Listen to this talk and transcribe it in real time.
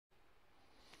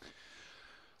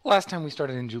Last time we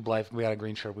started in Jubilife, we got a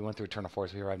green shirt. We went through Eternal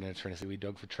Force. We arrived in Eternity. We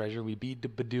dug for treasure. We beat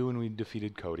Badu and we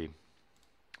defeated Cody.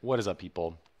 What is up,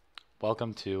 people?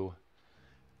 Welcome to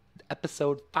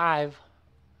episode 5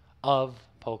 of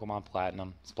Pokemon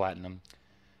Platinum. Splatinum.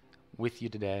 With you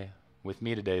today, with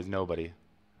me today is nobody.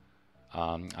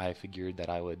 I figured that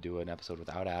I would do an episode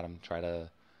without Adam, try to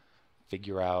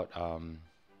figure out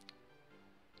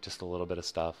just a little bit of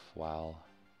stuff while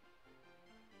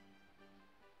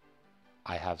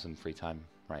I have some free time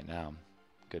right now.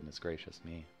 Goodness gracious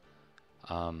me.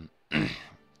 Um,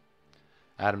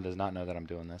 Adam does not know that I'm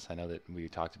doing this. I know that we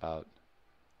talked about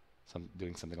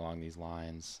doing something along these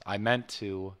lines. I meant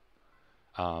to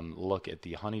look at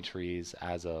the honey trees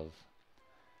as of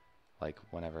like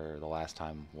whenever the last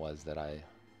time was that I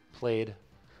played.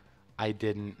 I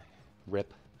didn't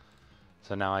rip,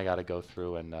 so now I got to go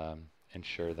through and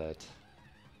ensure that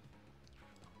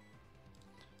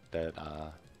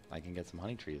I can get some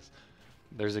honey trees.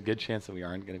 There's a good chance that we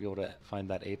aren't going to be able to find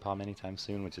that APOM anytime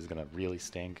soon, which is going to really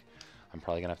stink. I'm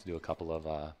probably going to have to do a couple of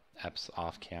EPs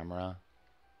off camera.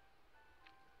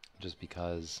 Just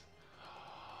because...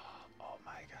 Oh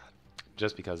my god.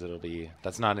 Just because it'll be...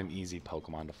 That's not an easy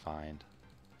Pokemon to find.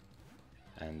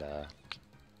 And,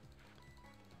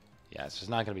 yeah, it's just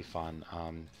not going to be fun.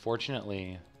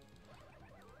 Fortunately,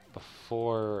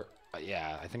 before...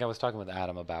 yeah, I think I was talking with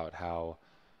Adam about how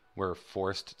we're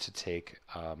forced to take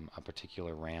a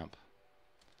particular ramp.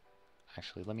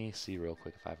 Actually, let me see real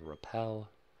quick if I have a repel.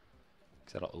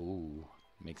 Cause that'll, ooh,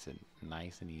 makes it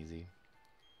nice and easy,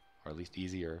 or at least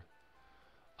easier.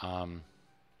 I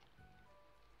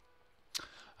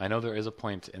know there is a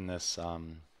point in this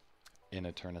in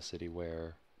Eternity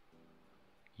where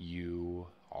you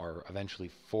are eventually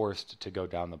forced to go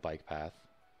down the bike path.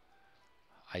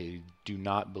 I do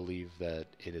not believe that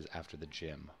it is after the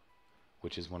gym,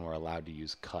 which is when we're allowed to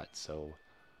use cut. So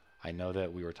I know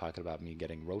that we were talking about me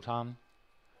getting Rotom.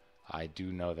 I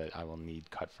do know that I will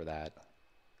need cut for that.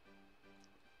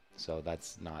 So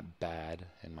that's not bad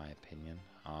in my opinion.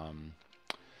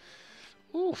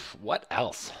 Oof, what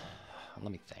else?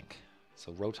 Let me think.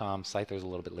 So Rotom, Scyther's a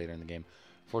little bit later in the game.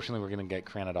 Fortunately, we're going to get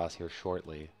Cranidos here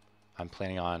shortly. I'm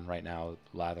planning on right now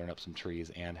lathering up some trees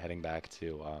and heading back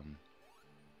to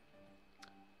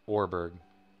Orberg.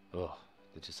 Ugh.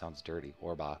 It just sounds dirty.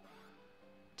 Orba.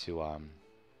 To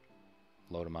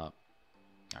load them up.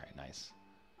 Alright, nice.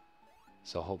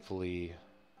 So hopefully...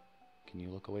 Can you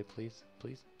look away, please?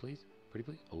 Please? Please? Pretty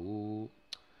please? Ooh.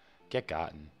 Get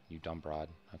gotten, you dumb broad.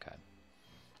 Okay.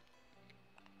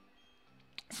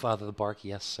 Slather the bark,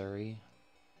 yes, sirree.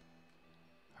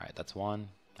 Alright, that's one.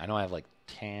 I know I have like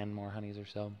 10 more honeys or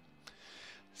so.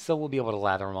 So we'll be able to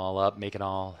lather them all up, make it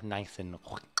all nice and...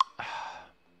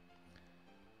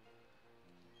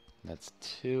 That's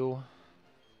 2.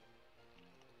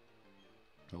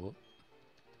 Oh,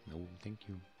 no, thank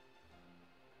you.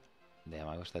 Damn,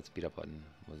 I wish that speed up button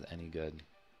was any good.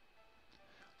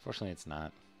 Fortunately, it's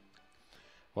not.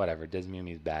 Whatever,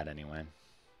 Dismumi's bad anyway.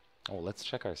 Oh, let's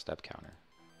check our step counter.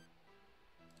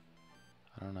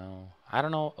 I don't know. I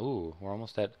don't know. Ooh, we're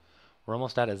almost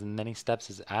at as many steps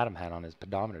as Adam had on his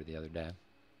pedometer the other day.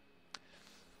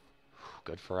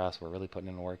 Good for us. We're really putting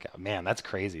in a workout. Man, that's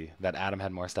crazy that Adam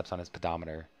had more steps on his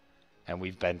pedometer. And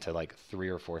we've been to like 3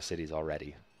 or 4 cities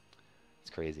already. It's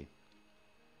crazy.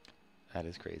 That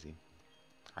is crazy.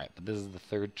 Alright, but this is the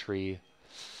 3rd tree.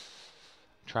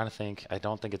 I'm trying to think. I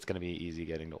don't think it's going to be easy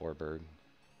getting to Orberg.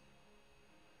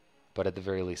 But at the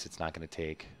very least, it's not going to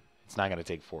take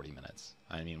 40 minutes.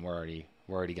 I mean, we're already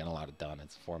getting a lot done.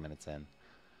 It's 4 minutes in.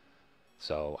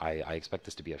 So I expect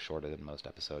this to be a shorter than most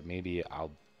episode. Maybe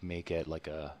I'll make it like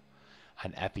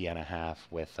an epi and a half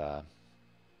with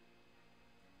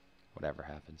whatever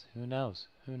happens. Who knows?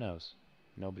 Who knows?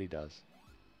 Nobody does.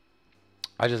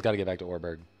 I just got to get back to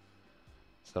Orberg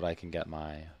so that I can get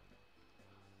my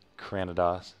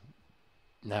Cranidos.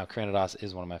 Now Cranidos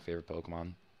is one of my favorite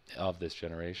Pokemon of this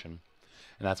generation,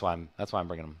 and that's why I'm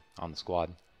bringing him on the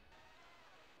squad.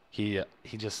 He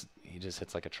just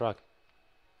hits like a truck.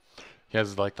 He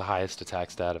has like the highest attack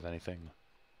stat of anything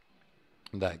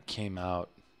that came out,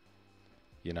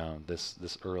 you know,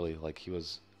 this early. Like he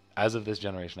was, as of this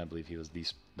generation, I believe he was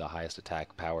the highest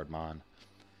attack powered Mon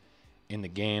in the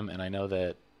game. And I know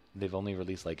that they've only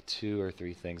released like 2 or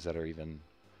 3 things that are even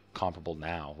comparable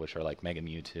now, which are like Mega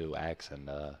Mewtwo X and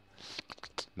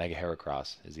Mega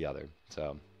Heracross is the other.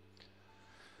 So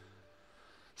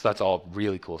that's all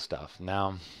really cool stuff.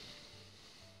 Now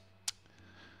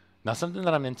something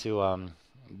that I'm into.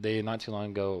 They not too long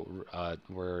ago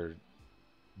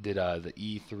did the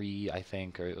E3, I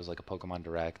think, or it was like a Pokemon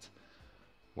Direct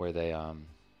where they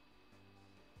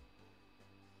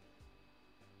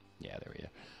Yeah, there we go.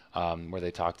 Where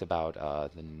they talked about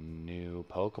the new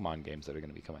Pokemon games that are going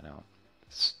to be coming out.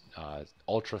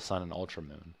 Ultra Sun and Ultra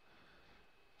Moon.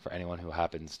 For anyone who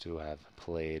happens to have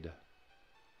played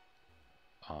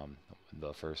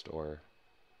the first or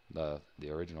the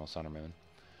original Sun or Moon,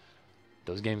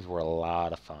 those games were a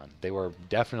lot of fun. They were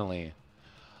definitely.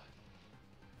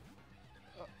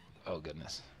 Oh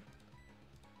goodness.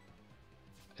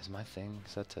 Is my thing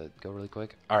set to go really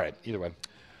quick? All right. Either way,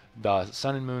 the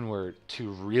Sun and Moon were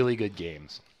two really good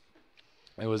games.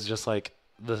 It was just like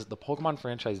the Pokemon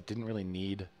franchise didn't really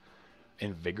need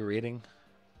invigorating,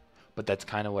 but that's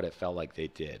kind of what it felt like they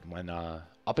did. When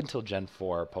up until Gen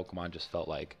 4, Pokemon just felt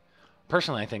like,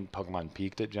 personally, I think Pokemon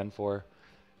peaked at Gen 4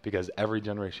 because every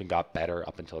generation got better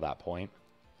up until that point.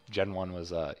 Gen 1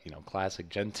 was classic.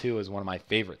 Gen 2 is one of my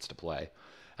favorites to play,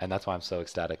 and that's why I'm so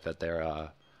ecstatic that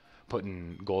they're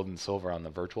putting Gold and Silver on the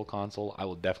Virtual Console. I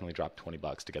will definitely drop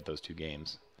 $20 to get those two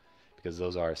games because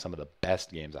those are some of the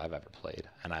best games I've ever played,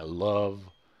 and I love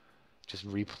just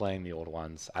replaying the old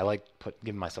ones. I like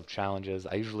giving myself challenges.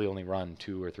 I usually only run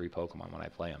 2 or 3 Pokemon when I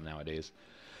play them nowadays,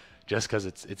 just because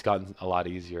it's gotten a lot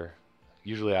easier.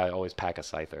 Usually I always pack a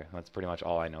Scyther. That's pretty much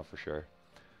all I know for sure.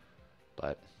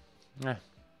 But, eh.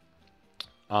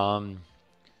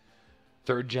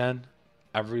 3rd gen,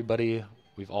 everybody,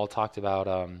 we've all talked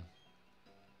about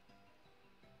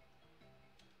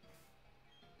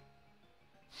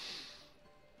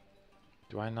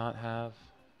did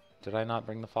I not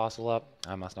bring the fossil up?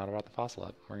 I must not have brought the fossil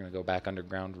up. We're going to go back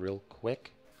underground real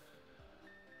quick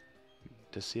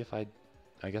to see if I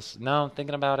guess, no,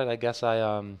 thinking about it, I guess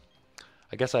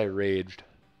I raged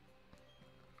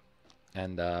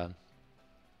and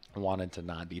wanted to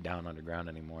not be down underground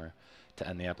anymore to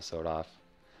end the episode off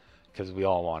because we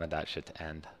all wanted that shit to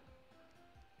end.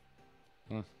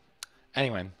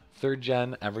 Anyway, 3rd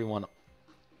gen, everyone,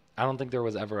 I don't think there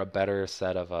was ever a better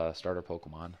set of starter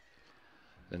Pokemon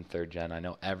than 3rd gen. I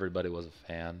know everybody was a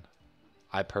fan.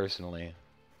 I personally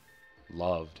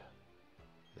loved.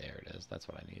 There it is. That's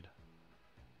what I need.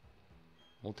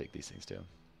 We'll take these things too.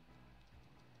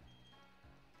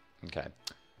 Okay.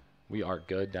 We are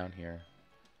good down here.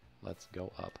 Let's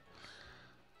go up.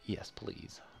 Yes,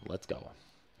 please. Let's go.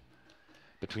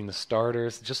 Between the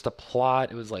starters, just the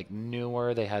plot, it was like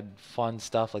newer. They had fun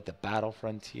stuff like the Battle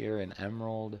Frontier and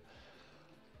Emerald.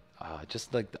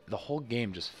 Just like the whole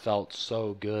game just felt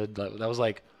so good. That was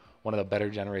like one of the better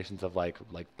generations of like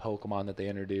Pokemon that they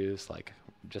introduced. Like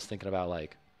just thinking about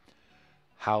like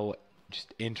how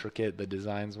just intricate the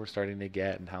designs were starting to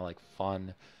get and how like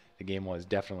fun the game was.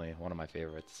 Definitely one of my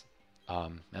favorites.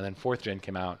 And then 4th gen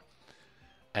came out,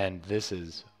 and this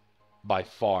is by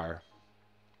far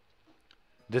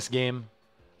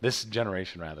this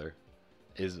generation rather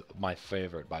is my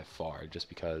favorite by far, just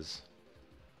because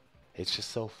it's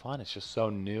just so fun. It's just so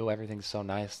new. Everything's so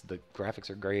nice. The graphics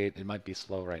are great. It might be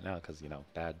slow right now because,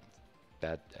 bad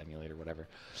emulator, whatever.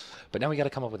 But now we got to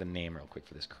come up with a name real quick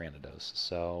for this Cranidos.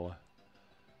 So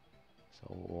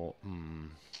we're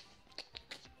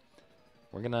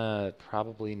going to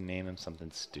probably name him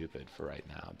something stupid for right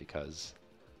now because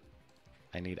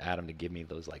I need Adam to give me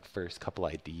those like first couple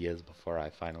ideas before I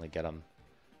finally get him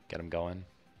going.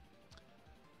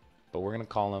 But we're going to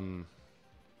call him,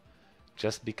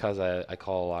 just because I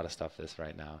call a lot of stuff this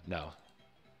right now. No.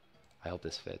 I hope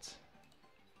this fits.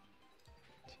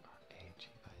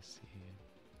 T-R-A-G-I-C.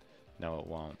 No, it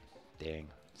won't. Dang.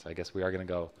 So I guess we're going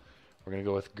to go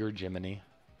with Gurjiminy.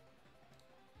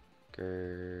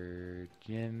 Gurjiminy.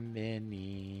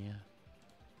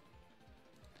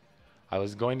 I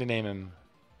was going to name him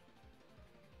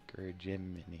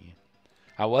Gurjiminy.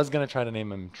 I was going to try to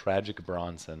name him Tragic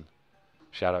Bronson.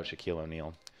 Shout out Shaquille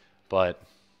O'Neal. But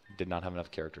did not have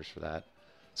enough characters for that.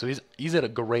 So he's at a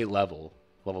great level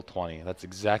 20. That's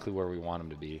exactly where we want him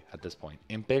to be at this point.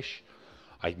 Impish,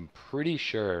 I'm pretty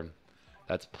sure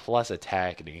that's plus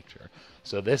attack nature.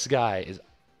 So this guy is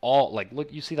all, like,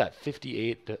 look, you see that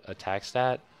 58 attack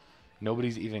stat?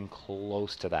 Nobody's even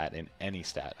close to that in any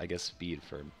stat. I guess speed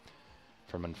from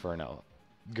Inferno.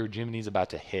 Gurjiminy's about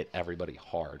to hit everybody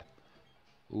hard.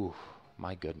 Ooh,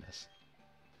 my goodness.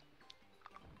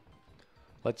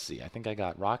 Let's see. I think I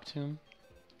got Rock Tomb.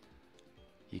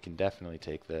 He can definitely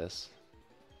take this.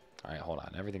 All right, hold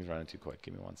on. Everything's running too quick.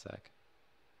 Give me 1 sec.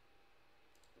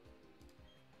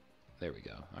 There we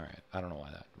go. All right. I don't know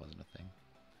why that wasn't a thing.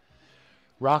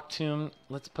 Rock Tomb.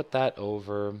 Let's put that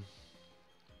over.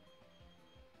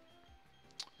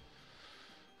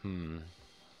 Am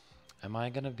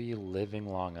I going to be living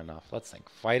long enough? Let's think.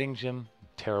 Fighting Gym,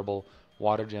 terrible.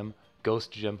 Water Gym,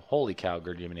 Ghost Gym. Holy cow,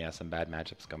 Gurjiminy has some bad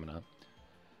matchups coming up.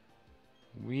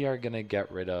 we are going to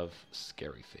get rid of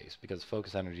Scary Face because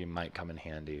Focus Energy might come in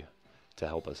handy to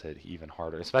help us hit even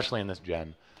harder, especially in this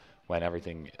gen when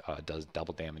everything does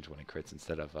double damage when it crits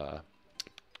instead of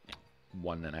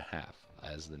 1.5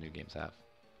 as the new games have.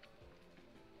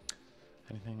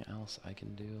 Anything else I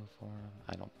can do for him?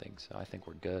 I don't think so. I think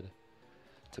we're good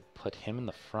to put him in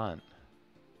the front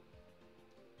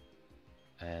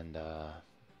and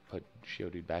put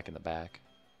Geodude back in the back.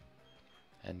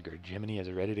 And Jiminy is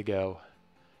ready to go.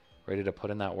 Ready to put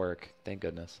in that work. Thank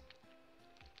goodness.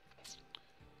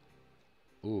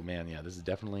 Ooh, man, yeah, this is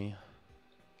definitely...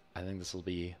 I think this will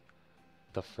be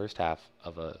the first half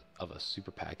of a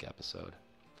Super Pack episode.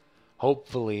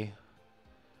 Hopefully,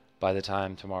 by the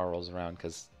time tomorrow rolls around,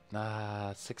 because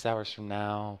 6 hours from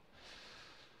now,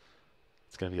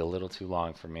 it's going to be a little too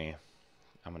long for me.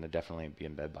 I'm going to definitely be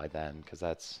in bed by then, because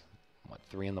that's, what,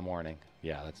 3 in the morning?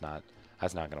 Yeah, that's not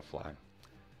going to fly.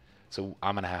 So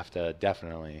I'm going to have to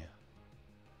definitely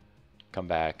come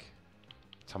back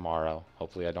tomorrow.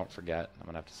 Hopefully I don't forget. I'm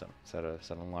going to have to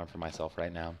set an alarm for myself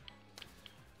right now,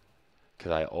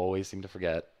 because I always seem to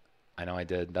forget. I know I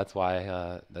did. That's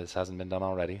why this hasn't been done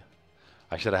already.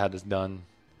 I should have had this done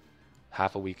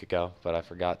half a week ago, but I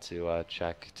forgot to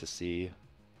check to see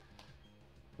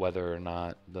whether or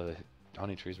not the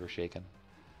honey trees were shaken.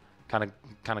 Kind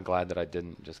of glad that I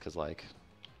didn't, just because, like,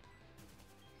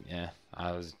 yeah,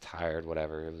 I was tired,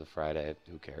 whatever. It was a Friday.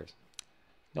 Who cares?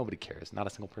 Nobody cares. Not a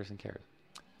single person cares.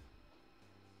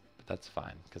 But that's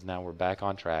fine, because now we're back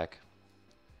on track.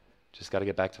 Just got to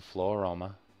get back to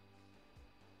Floaroma.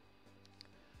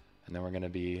 And then we're going to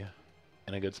be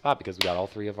in a good spot, because we got all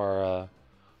 3 of our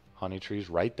honey trees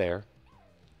right there.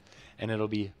 And it'll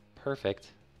be perfect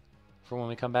for when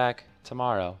we come back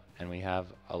tomorrow and we have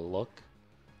a look.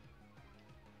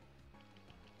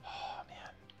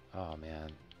 Oh, man.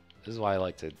 This is why I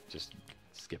like to just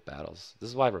skip battles. This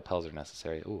is why repels are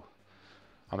necessary. Ooh.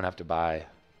 I'm going to have to buy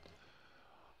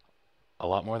a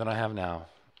lot more than I have now.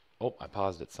 Oh, I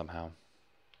paused it somehow.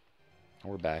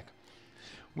 We're back.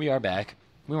 We are back.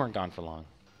 We weren't gone for long.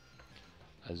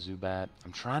 A Zubat.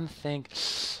 I'm trying to think.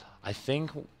 I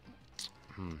think...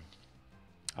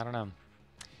 I don't know.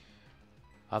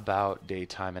 About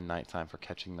daytime and nighttime for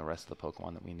catching the rest of the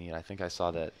Pokemon that we need. I think I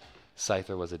saw that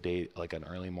Scyther was like an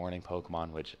early morning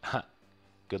Pokemon, which...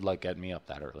 good luck getting me up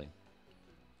that early.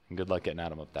 And good luck getting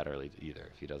Adam up that early either,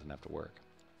 if he doesn't have to work.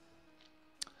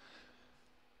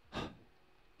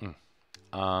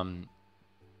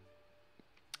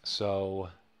 So,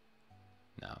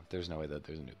 no, there's no way that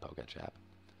there's a new Poketch app.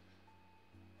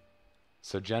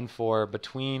 So Gen 4,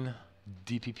 between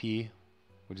DPP,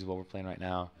 which is what we're playing right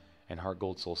now, and Heart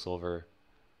Gold, Soul Silver,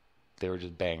 they were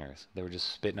just bangers. They were just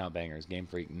spitting out bangers. Game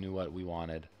Freak knew what we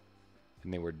wanted,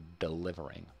 and they were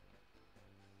delivering.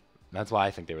 That's why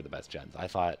I think they were the best gens. I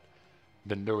thought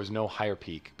that there was no higher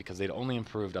peak, because they'd only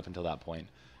improved up until that point.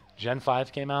 Gen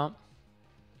 5 came out.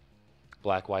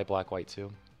 Black, White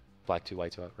 2. Black 2,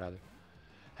 White 2, rather.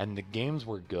 And the games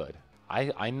were good.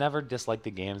 I never disliked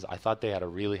the games. I thought they had a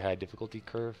really high difficulty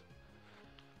curve.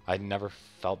 I never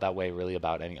felt that way really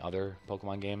about any other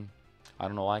Pokemon game. I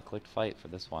don't know why I clicked Fight for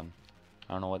this one.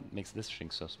 I don't know what makes this thing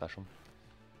so special.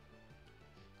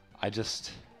 The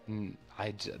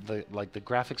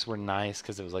graphics were nice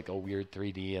because it was like a weird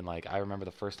 3D, and like I remember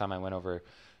the first time I went over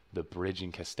the bridge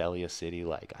in Castelia City,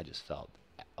 like I just felt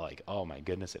like, oh my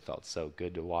goodness, it felt so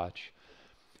good to watch.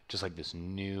 Just like this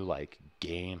new like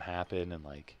game happen, and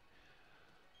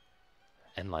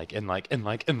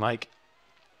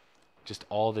just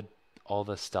all the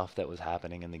stuff that was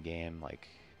happening in the game, like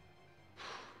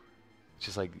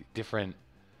just like different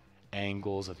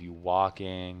angles of you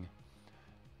walking,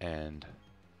 and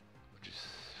just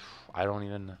I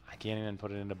can't even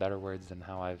put it into better words than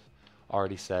how I've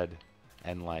already said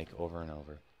and like over and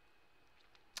over.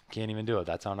 Can't even do it.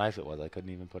 That's how nice it was. I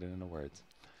couldn't even put it into words.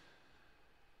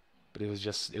 But it was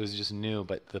just new,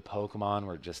 but the Pokemon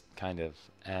were just kind of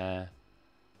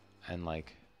and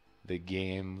like the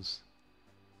games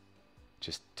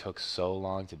just took so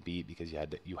long to beat because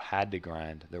you had to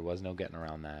grind. There was no getting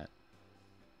around that.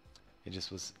 It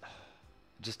just was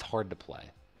just hard to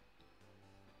play.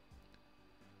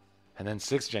 And then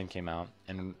 6th Gen came out,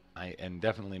 and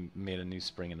definitely made a new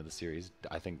spring into the series.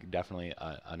 I think definitely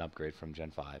an upgrade from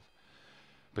Gen 5.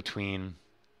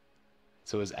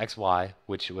 So it was XY,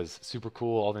 which was super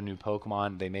cool. All the new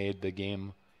Pokemon. They made the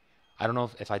game, I don't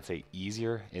know if I'd say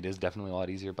easier. It is definitely a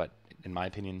lot easier, but in my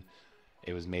opinion,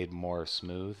 it was made more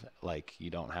smooth. Like,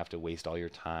 you don't have to waste all your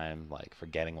time like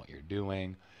forgetting what you're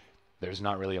doing. There's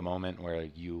not really a moment where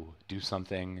you do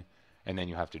something and then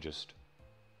you have to just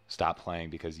stop playing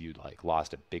because you like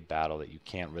lost a big battle that you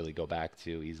can't really go back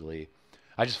to easily.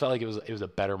 I just felt like it was a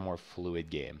better, more fluid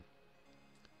game.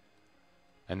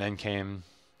 And then came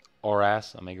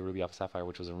Oras, Omega Ruby Alpha Sapphire,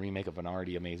 which was a remake of an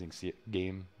already amazing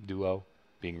game duo,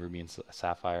 being Ruby and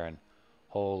Sapphire, and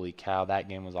holy cow, that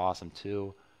game was awesome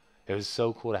too. It was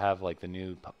so cool to have like the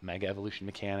new Mega Evolution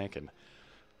mechanic, and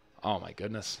oh my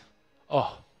goodness.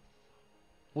 Oh,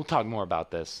 we'll talk more about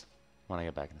this when I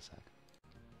get back in a sec.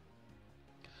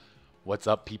 What's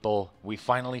up, people? We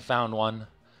finally found one.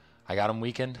 I got him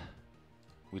weakened.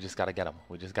 We just gotta get him.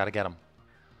 We just gotta get him.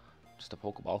 Just a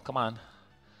Pokeball. Come on.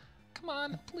 Come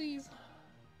on, please.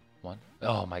 One.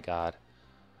 Oh my god.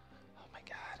 Oh my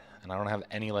god. And I don't have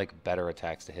any like better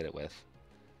attacks to hit it with.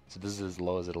 So this is as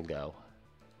low as it'll go.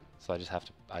 So I just have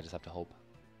to hope.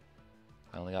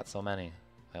 I only got so many.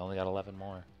 I only got 11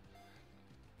 more.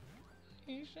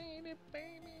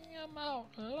 I'm out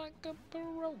like a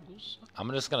rose.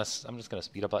 I'm just gonna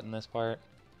speed up button this part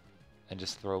and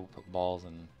just throw balls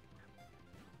and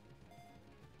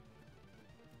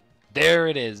there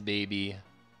it is, baby.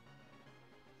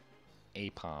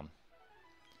 Aipom.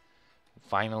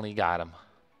 Finally got him.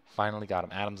 Finally got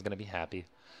him. Adam's gonna be happy.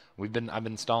 I've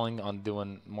been stalling on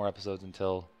doing more episodes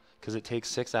until because it takes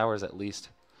 6 hours at least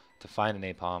to find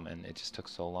an Aipom, and it just took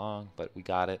so long. But we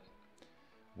got it.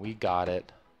 We got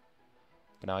it.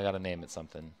 But now I gotta name it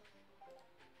something.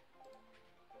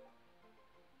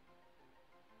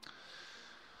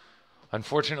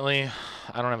 Unfortunately,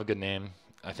 I don't have a good name.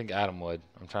 I think Adam would.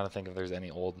 I'm trying to think if there's any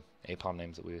old Aipom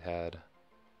names that we had.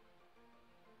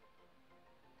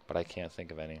 But I can't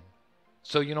think of any.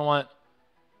 So you know what?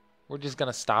 We're just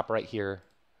gonna stop right here,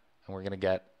 and we're gonna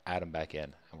get Adam back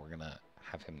in, and we're gonna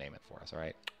have him name it for us. All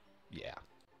right? Yeah.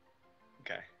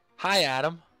 Okay. Hi,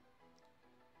 Adam.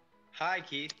 Hi,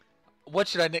 Keith. What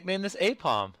should I nickname this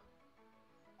Aipom?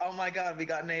 Oh my God, we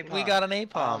got an Aipom. We got an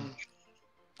Aipom.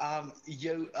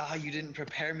 You didn't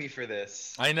prepare me for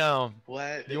this. I know.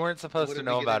 What? You weren't supposed to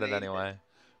know about it anyway.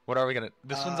 What are we gonna?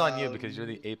 This one's on you because you're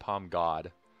the Aipom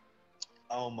god.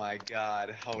 Oh my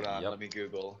God. Hold on. Yep. Let me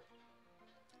Google.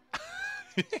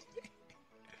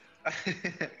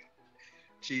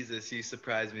 Jesus, you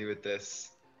surprised me with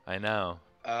this. I know.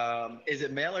 Is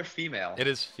it male or female? It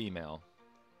is female.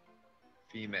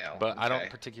 Female. But okay. I don't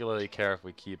particularly care if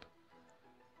we keep,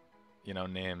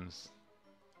 names.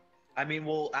 I mean,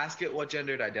 we'll ask it what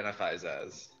gender it identifies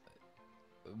as.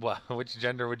 What? Which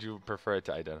gender would you prefer it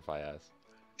to identify as?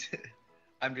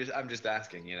 I'm just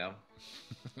asking,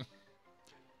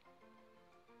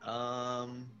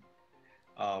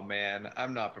 Oh man,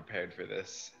 I'm not prepared for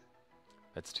this.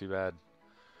 That's too bad.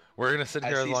 We're gonna sit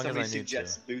here as long as I need to.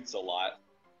 Suggests boots a lot.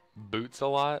 Boots a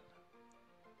lot?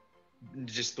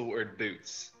 Just the word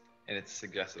boots, and it's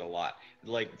suggested a lot.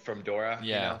 Like from Dora.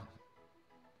 Yeah.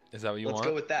 Is that what you want? Let's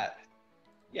go with that.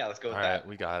 Yeah, let's go with that. Alright,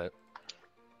 we got it.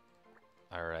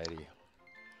 Alrighty.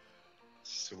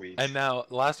 Sweet. And now,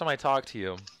 last time I talked to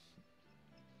you,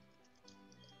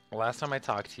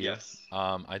 yes.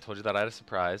 I told you that I had a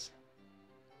surprise.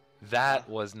 That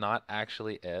was not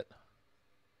actually it.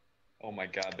 Oh my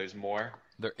God, there's more?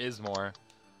 There is more.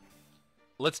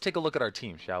 Let's take a look at our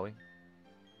team, shall we?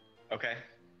 Okay,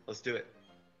 let's do it.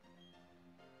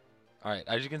 Alright,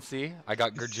 as you can see, I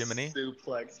got Gurjiminy.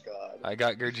 Suplex God. I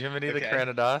got Gurjiminy the Okay.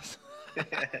 Cranidos.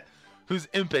 Who's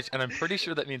impish, and I'm pretty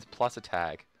sure that means plus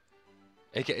attack.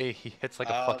 AKA, he hits like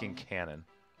a fucking cannon.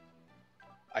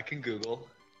 I can Google.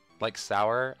 Like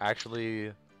Sour,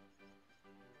 actually...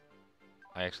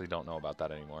 I actually don't know about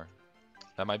that anymore.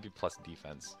 That might be plus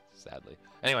defense, sadly.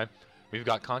 Anyway, we've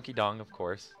got Conky Dong, of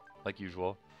course, like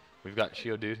usual. We've got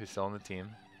Geodude, who's still on the team.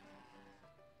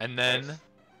 And then Nice.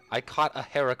 I caught a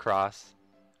Heracross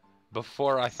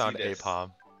before I found See this.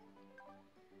 Aipom.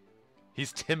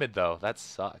 He's timid, though. That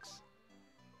sucks.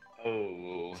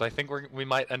 Oh. So I think we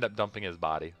might end up dumping his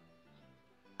body.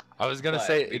 I was going to But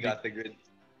say... we got the good...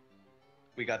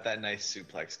 We got that nice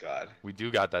Suplex God. We do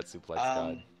got that Suplex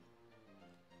God.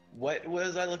 What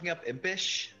was I looking up?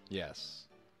 Impish? Yes.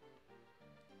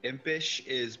 Impish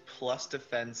is plus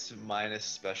defense minus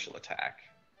special attack.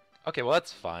 Okay, well,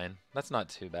 that's fine. That's not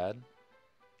too bad.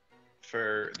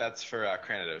 That's for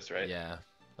Cranidos, right? Yeah,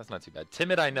 that's not too bad.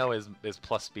 Timid, I know, is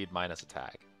plus speed minus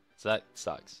attack. So that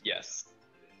sucks. Yes.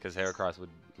 Because Heracross would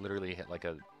literally hit like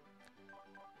a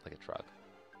truck.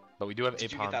 But we do have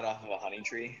Did you Aipom. get that off of a honey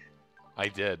tree? I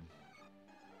did.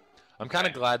 I'm kind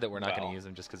of Okay. glad that we're not going Well. to use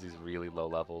him just because he's really low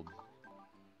leveled.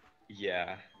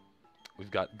 Yeah. We've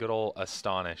got good old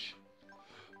Astonish.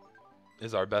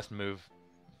 Is our best move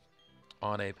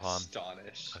on Aipom.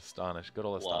 Astonish. Astonish. Good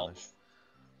old Well, Astonish.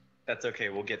 that's okay.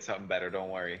 We'll get something better. Don't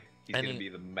worry. He's Any- gonna be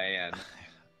the man.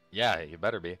 Yeah, you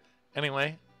better be.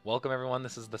 Anyway, welcome everyone.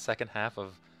 This is the second half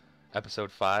of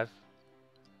episode 5.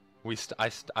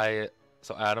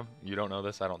 So Adam, you don't know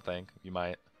this, I don't think. You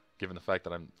might, given the fact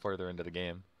that I'm further into the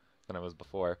game than I was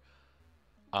before.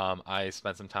 I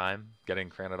spent some time getting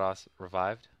Cranidos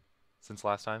revived since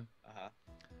last time. Uh-huh.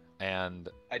 And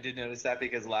I did notice that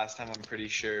because last time I'm pretty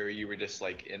sure you were just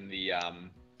like in the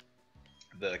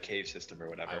cave system or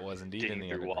whatever. I was indeed in digging the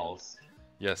through underground. walls.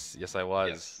 Yes, I was.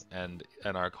 Yes.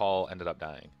 And our call ended up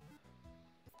dying.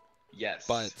 Yes,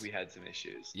 But- we had some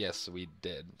issues. Yes, we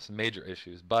did. Some major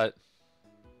issues, but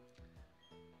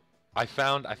I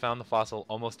found the fossil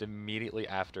almost immediately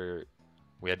after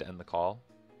we had to end the call,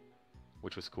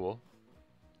 which was cool.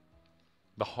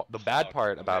 The bad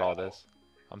part about all this,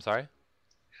 I'm sorry?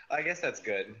 I guess that's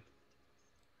good.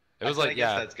 It was I like,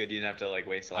 guess yeah, that's good. You didn't have to like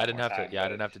waste a lot I didn't more have time, to, yeah, I but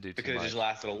didn't have to do it too could have much. just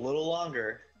lasted a little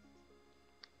longer.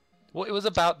 Well, it was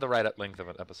about the right length of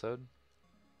an episode.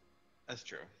 That's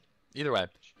true. Either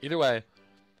way,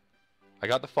 I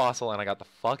got the fossil and I got the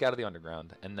fuck out of the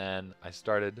underground, and then I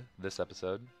started this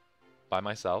episode by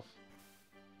myself,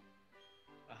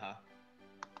 Uh-huh.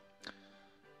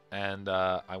 and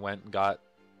I went and got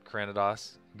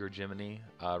Cranidos, Gurgimini,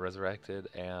 resurrected,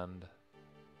 and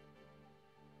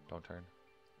don't turn.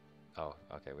 Oh,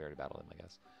 okay, we already battled him, I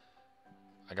guess.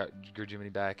 I got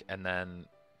Gurgimini back, and then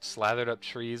slathered up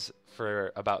trees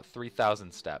for about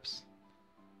 3,000 steps.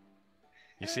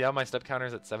 You see how my step counter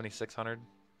is at 7,600?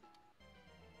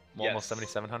 Almost Yes.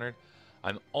 7,700?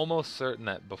 I'm almost certain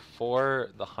that before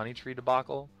the honey tree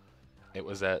debacle, it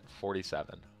was at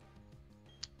 47.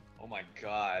 Oh my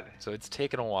god. So it's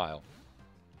taken a while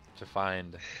to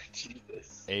find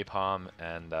Jesus. Apom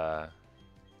and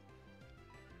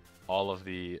all of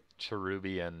the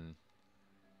Cherubi and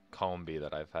Combi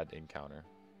that I've had to encounter.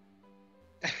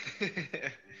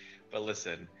 But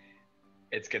listen,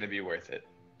 it's gonna be worth it.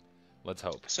 Let's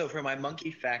hope. So for my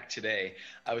monkey fact today,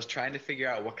 I was trying to figure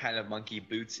out what kind of monkey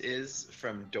Boots is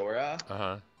from Dora,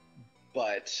 Uh-huh.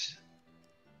 but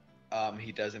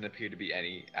he doesn't appear to be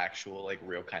any actual like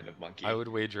real kind of monkey. I would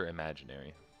wager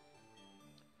imaginary.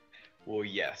 Well,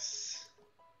 yes,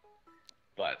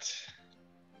 but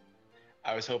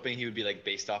I was hoping he would be like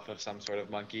based off of some sort of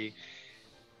monkey,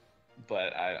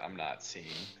 but I'm not seeing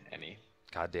any.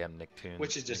 Goddamn Nicktoons.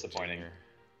 Which is Nick disappointing.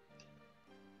 Jr..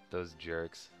 Those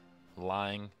jerks.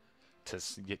 Lying to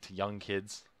get to young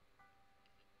kids.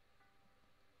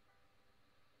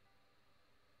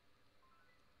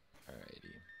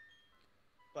 Alrighty.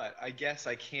 But I guess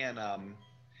I can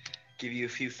give you a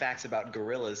few facts about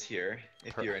gorillas here,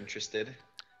 if Per- you're interested.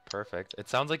 Perfect. It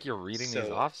sounds like you're reading these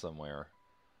So- off somewhere,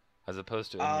 as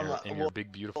opposed to in your well-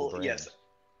 big beautiful brain. Yes.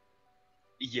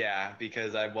 Yeah,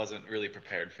 because I wasn't really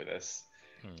prepared for this.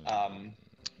 Hmm.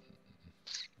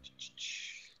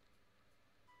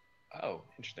 Oh,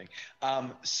 interesting.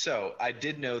 So I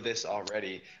did know this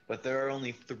already, but there are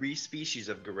only 3 species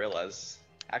of gorillas.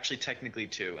 Actually, technically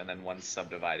 2, and then one's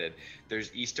subdivided.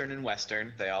 There's Eastern and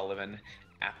Western. They all live in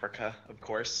Africa, of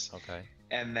course. Okay.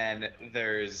 And then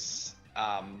there's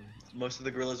most of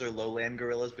the gorillas are lowland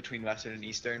gorillas between Western and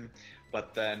Eastern,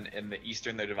 but then in the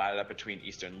Eastern they're divided up between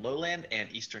Eastern lowland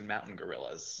and Eastern mountain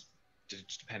gorillas,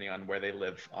 just depending on where they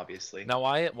live, obviously. Now,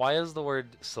 why is the word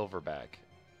silverback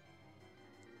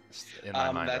in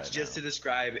my mind That's right just to now?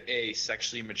 describe a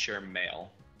sexually mature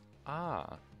male.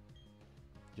 Ah.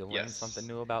 You learn Yes. something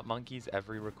new about monkeys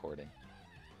every recording.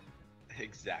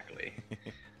 Exactly.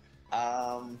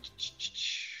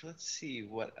 Let's see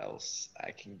what else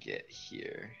I can get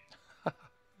here.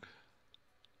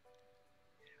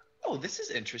 Oh, this is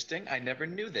interesting. I never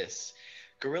knew this.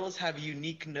 Gorillas have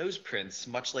unique nose prints,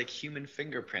 much like human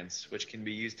fingerprints, which can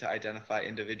be used to identify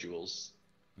individuals.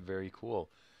 Very cool.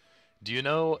 Do you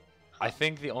know, I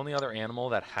think the only other animal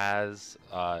that has,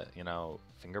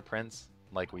 fingerprints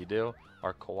like we do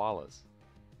are koalas.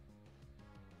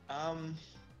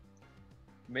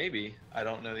 Maybe. I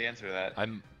don't know the answer to that.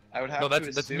 I would have No, to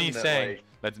that's assume me that, saying, like,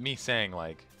 that's me saying,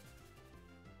 like,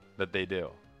 that they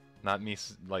do. Not me,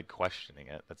 like, questioning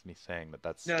it. That's me saying that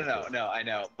that's... No, the case. I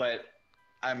know, but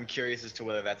I'm curious as to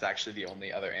whether that's actually the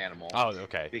only other animal. Oh,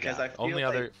 okay. Because yeah. I feel only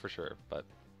like- other, for sure, but...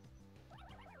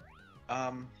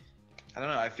 I don't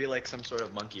know. I feel like some sort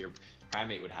of monkey or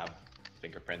primate would have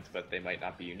fingerprints, but they might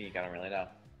not be unique. I don't really know.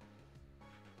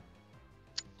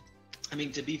 I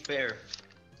mean, to be fair,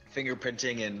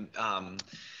 fingerprinting and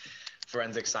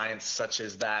forensic science such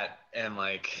as that and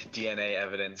like DNA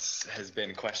evidence has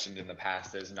been questioned in the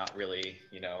past as not really,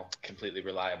 completely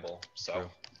reliable. So True.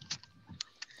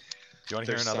 Do you want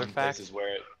to hear there's another some fact? places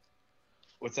where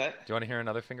What's that? Do you want to hear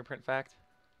another fingerprint fact?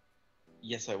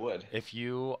 Yes, I would. If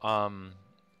you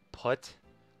put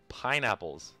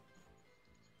pineapples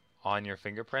on your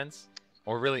fingerprints,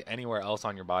 or really anywhere else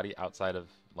on your body outside of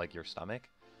like your stomach,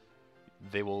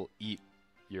 they will eat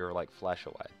your like flesh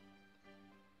away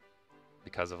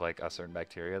because of like a certain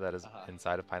bacteria that is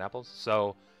inside of pineapples.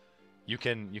 So you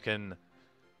can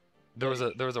there was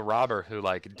a robber who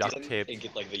like duct taped.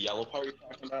 Get like the yellow part you're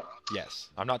talking about. Yes,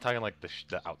 I'm not talking like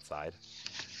the outside,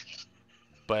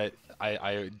 but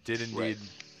I did indeed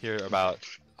hear about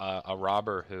a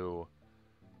robber who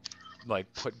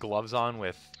like put gloves on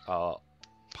with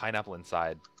pineapple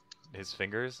inside his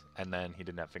fingers, and then he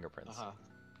didn't have fingerprints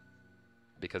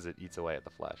because it eats away at the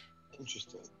flesh.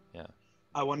 Interesting. Yeah.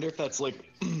 I wonder if that's like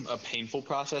a painful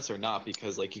process or not,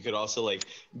 because like you could also like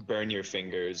burn your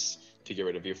fingers to get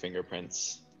rid of your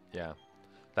fingerprints. Yeah,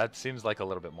 that seems like a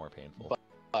little bit more painful.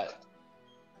 But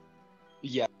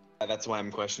yeah, that's why I'm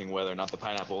questioning whether or not the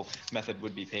pineapple method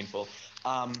would be painful.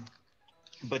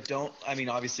 But I mean,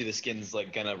 obviously the skin's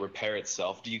like gonna repair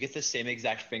itself. Do you get the same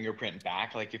exact fingerprint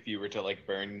back, like if you were to like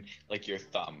burn like your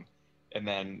thumb, and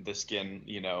then the skin,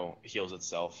 you know, heals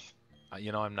itself?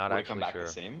 You know, I'm not Would actually it come back sure. the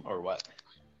same or what?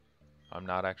 I'm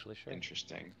not actually sure.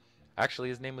 Interesting. Actually,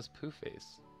 his name was Pooh Face.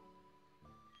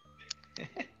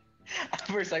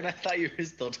 For a second, I thought you were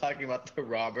still talking about the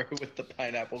robber with the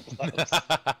pineapple gloves.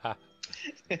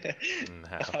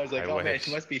 No, I was like, I oh man, wish.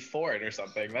 he must be foreign or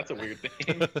something. That's a weird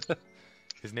thing.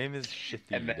 His name is Shithid.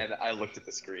 And then I looked at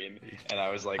the screen and I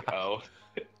was like, oh.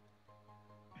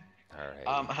 All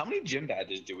right. How many gym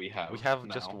badges do we have? We have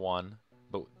now? just one,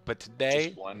 but today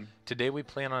Just one. today we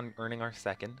plan on earning our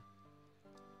second.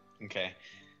 Okay.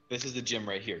 This is the gym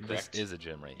right here, correct? This is a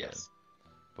gym right here. Yes.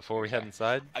 Before we head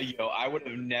inside, I would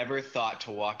have never thought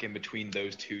to walk in between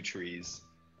those two trees.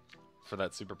 for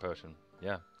that super potion.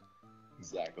 Yeah,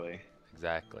 Exactly. They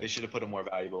exactly. should have put a more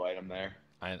valuable item there.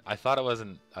 I thought it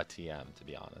wasn't a TM, to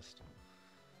be honest.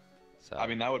 So I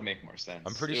mean, that would make more sense.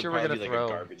 I'm pretty It would sure we're probably gonna be like a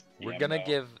throw. garbage We're TM gonna though.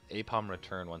 give Apom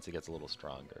return once he gets a little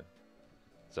stronger.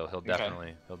 So he'll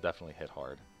definitely hit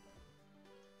hard.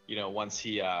 You know, once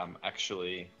he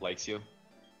actually likes you.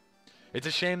 It's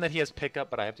a shame that he has pickup,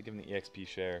 but I have to give him the EXP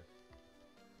share.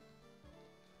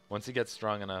 Once he gets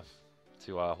strong enough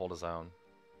to hold his own.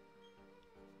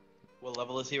 What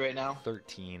level is he right now?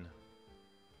 13.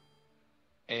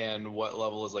 And what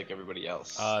level is like everybody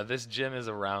else? This gym is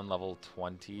around level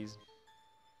 20s.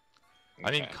 I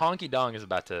mean, Okay. Conky Dong is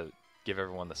about to give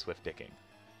everyone the swift dicking.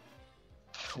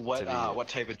 What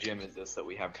type of gym is this that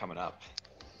we have coming up?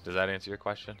 Does that answer your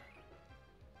question?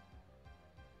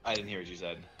 I didn't hear what you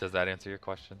said. Does that answer your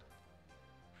question?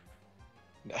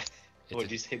 What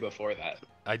did you say before that?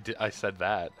 I said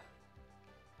that.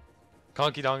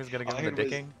 Conky Dong is gonna give All I him the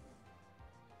heard was- dicking?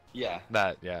 Yeah.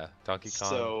 That, yeah. Donkey Kong.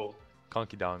 So,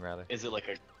 Conky Dong, rather. is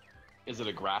it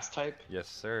a grass type Yes,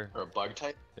 sir. or a bug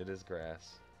type? It is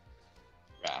grass.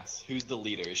 Grass. Who's the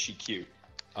leader? Is she cute?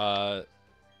 No,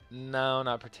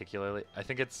 not particularly. I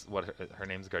think it's what her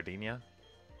name's Gardenia.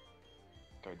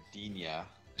 Gardenia.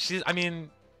 She's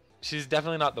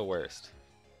definitely not the worst.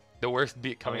 The worst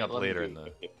beat coming up Let me later Google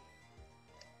it.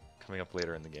 coming up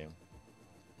later in the game.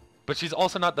 But she's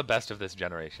also not the best of this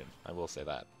generation. I will say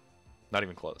that. Not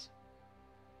even close.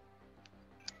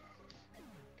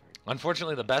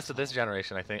 Unfortunately, the best of this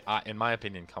generation, I think, in my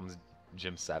opinion, comes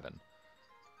Gym 7.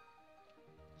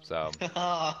 So,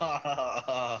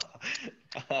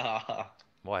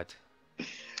 what?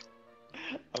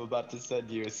 I'm about to send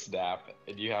you a snap,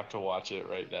 and you have to watch it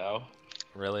right now.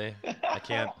 Really? I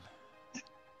can't.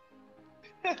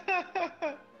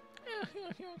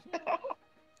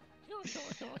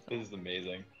 This is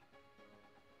amazing.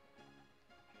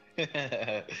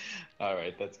 All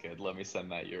right, that's good. Let me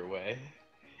send that your way.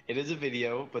 It is a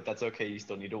video, but that's okay. You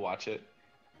still need to watch it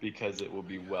because it will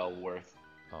be well worth.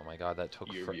 Oh my god, that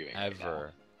took You're viewing right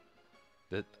forever.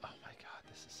 Oh my god,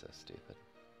 this is so stupid.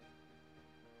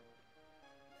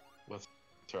 What's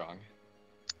wrong?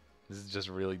 This is just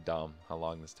really dumb how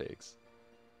long this takes.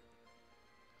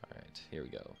 Alright, here we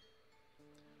go.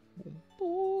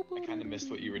 I kind of missed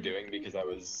what you were doing because I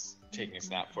was taking a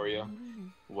snap for you.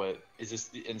 What is this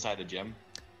inside the gym?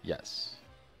 Yes.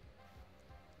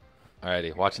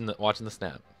 Alrighty, watching the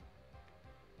snap.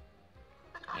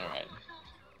 All right.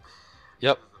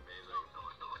 Yep.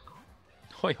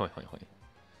 Hoi hoi hoi hoi.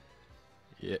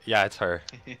 Yeah, it's her.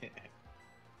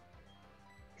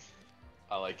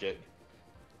 I like it.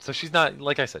 So she's not,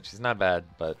 like I said, she's not bad,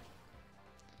 but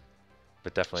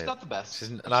definitely She's not the best.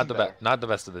 she's I've not seen the better. best, not the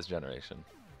best of this generation.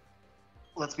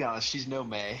 Let's be honest. She's no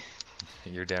May.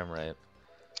 You're damn right.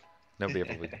 Nobody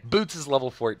ever would. Boots is level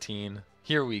 14.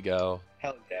 Here we go.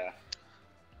 Hell yeah.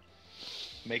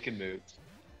 Making moves.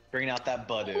 Bringing out that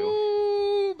Budu.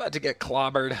 Ooh, about to get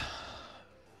clobbered.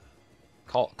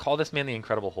 Call this man the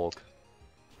Incredible Hulk.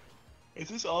 Is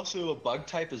this also a bug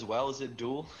type as well? Is it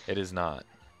dual? It is not.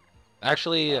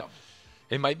 Actually, Oh.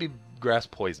 it might be grass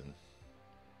poison.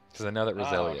 Because I know that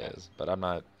Roselia okay. is, but I'm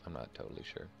not totally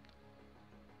sure.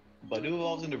 Budu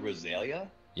evolves into Roselia?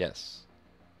 Yes.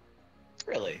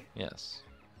 Really? Yes.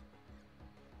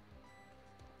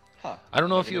 Huh. I don't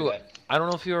know if Never knew you that. I don't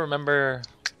know if you remember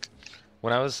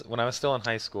when I was still in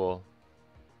high school.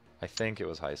 I think it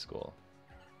was high school.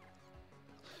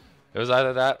 It was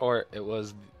either that or it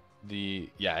was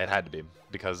yeah, it had to be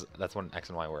because that's when X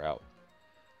and Y were out.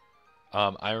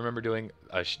 I remember doing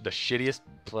the shittiest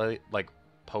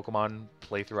Pokemon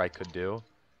playthrough I could do.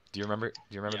 Do you remember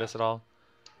Yeah. this at all?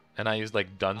 And I used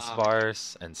like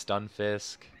Dunsparce and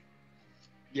Stunfisk.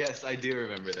 Yes, I do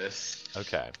remember this.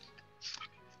 Okay.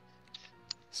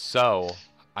 So,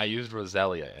 I used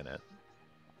Roselia in it.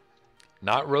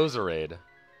 Not Roserade.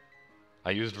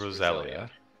 I used Just Roselia. Roselia.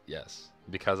 Yes.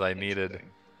 Because I needed...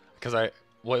 Interesting.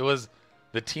 It was...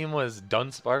 The team was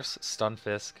Dunsparce,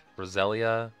 Stunfisk,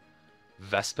 Roselia,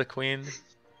 Vespiquen,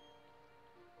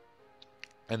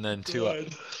 and then two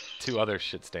other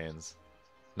shit stains.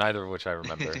 Neither of which I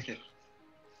remember.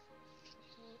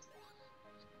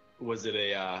 Was it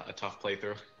a tough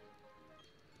playthrough?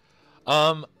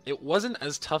 It wasn't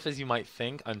as tough as you might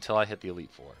think until I hit the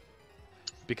Elite Four.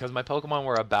 Because my Pokemon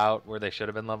were about where they should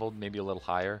have been leveled, maybe a little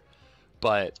higher.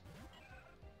 But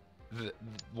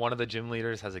one of the gym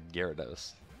leaders has a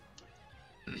Gyarados.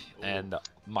 And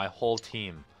my whole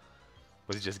team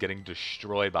was just getting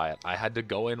destroyed by it. I had to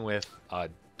go in with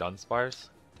Dunsparce.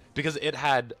 Because it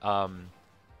had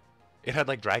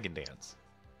like Dragon Dance.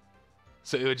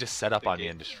 So it would just set up on me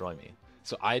and destroy me.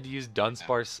 So I had to use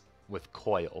Dunsparce with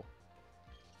Coil.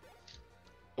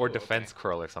 Or Defense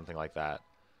Curl or something like that.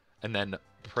 And then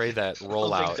pray that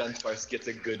roll out. I don't think Dunsparce gets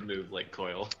a good move like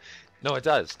Coil. No, it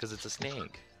does, because it's a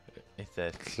snake. It's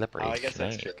a slippery I guess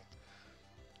snake. that's true.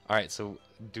 Alright, so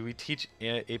do we teach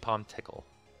Apom Tickle?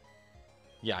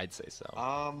 Yeah, I'd say so.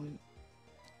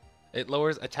 It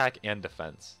lowers attack and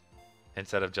defense.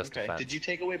 Instead of just defense. Did you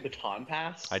take away Baton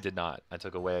Pass? I did not. I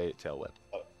took away Tail Whip.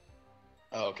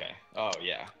 Oh, okay. Oh,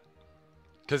 yeah.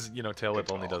 Because, Tail Whip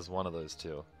Good only call. does one of those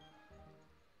two.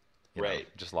 You know, Right.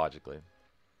 just logically.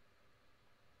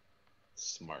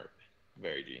 Smart.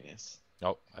 Very genius.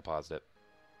 Oh, I paused it.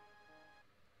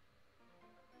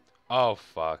 Oh,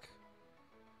 fuck.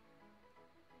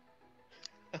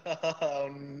 Oh,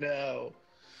 no.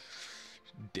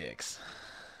 Dicks.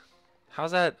 How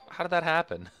did that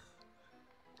happen?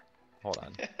 Hold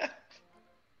on.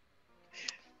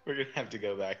 We're going to have to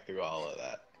go back through all of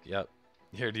that. Yep.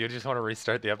 Here, do you just want to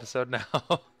restart the episode now?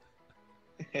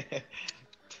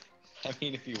 I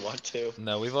mean, if you want to.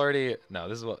 No, we've already... No,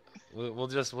 this is what... We'll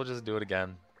just do it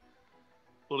again.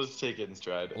 We'll just take it in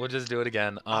stride. We'll just do it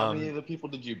again. How many of the people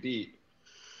did you beat?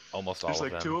 Almost all of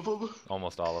them. of them?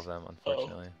 Almost all of them,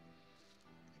 unfortunately.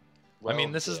 Well, I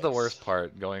mean, this is the worst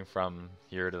part, going from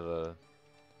here to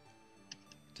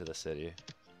the city.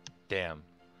 Damn.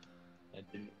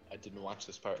 I didn't watch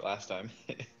this part last time.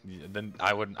 Yeah, then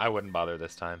I wouldn't bother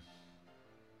this time.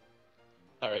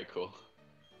 Alright, cool.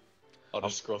 I'll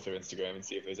just scroll through Instagram and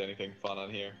see if there's anything fun on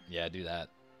here. Yeah, do that.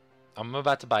 I'm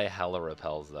about to buy hella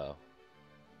repels though.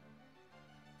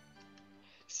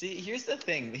 See, here's the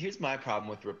thing. Here's my problem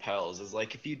with repels is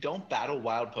like if you don't battle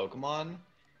wild Pokemon,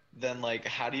 then like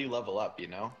how do you level up, you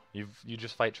know? You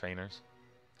just fight trainers.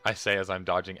 I say as I'm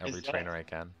dodging every Is that- trainer I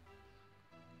can.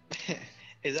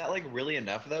 Is that like really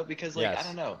enough though? Because like Yes. I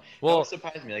don't know. Well- It always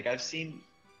surprised me. Like I've seen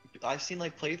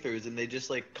like playthroughs and they just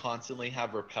like constantly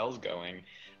have repels going,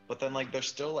 but then like they're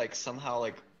still like somehow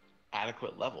like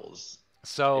adequate levels. It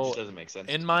So just doesn't make sense.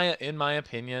 in my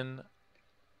opinion,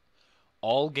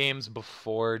 all games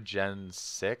before Gen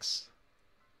 6,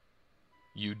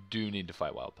 you do need to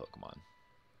fight wild Pokemon.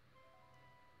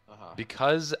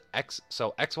 Because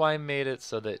XY made it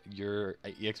so that your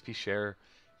EXP share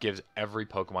gives every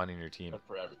Pokemon in your team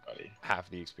For everybody. half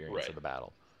the experience Right. of the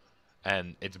battle.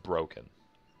 And it's broken.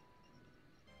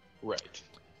 Right.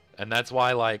 And that's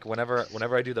why like whenever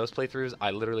I do those playthroughs,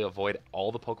 I literally avoid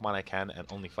all the Pokemon I can and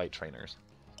only fight trainers.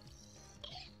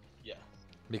 Yeah.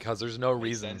 Because there's no Makes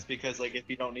reason. sense because like if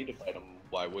you don't need to fight them,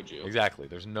 why would you? Exactly.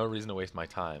 There's no reason to waste my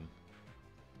time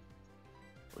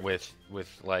with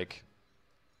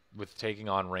taking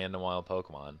on random wild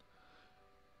Pokemon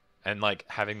and like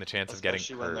having the chance of getting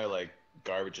Especially when hurt. they're like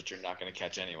garbage that you're not going to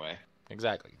catch anyway.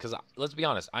 Exactly. Because let's be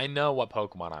honest, I know what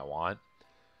Pokemon I want,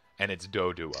 and it's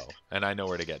Doduo, and I know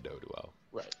where to get Doduo.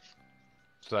 Right.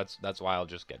 So that's why I'll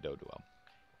just get Doduo.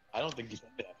 I don't think you said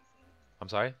that. I'm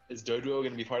sorry? Is Doduo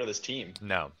gonna be part of this team?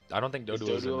 No, I don't think Is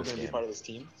Doduo's in Doduo this gonna be game. part of this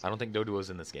team? I don't think Doduo's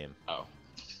in this game. Oh.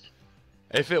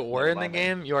 If it were Never in the mind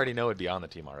then. game, you already know it'd be on the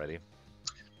team already.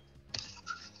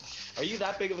 Are you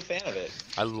that big of a fan of it?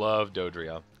 I love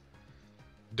Dodrio.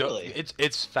 Really?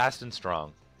 It's fast and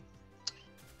strong.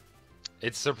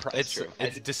 It's That's true.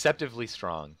 it's deceptively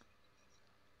strong.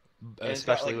 And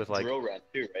Especially it's with got, like drill run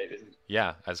too, right?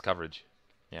 yeah, as coverage.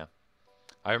 Yeah.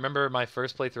 I remember my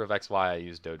first playthrough of XY I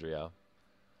used Dodrio.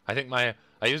 I think I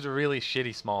used a really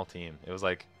shitty small team. It was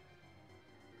like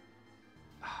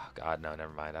oh, God, no,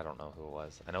 never mind. I don't know who it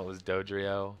was. I know it was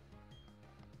Dodrio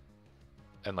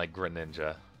and like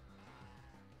Greninja.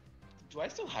 Do I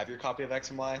still have your copy of X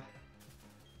and Y?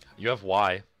 You have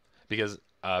Y because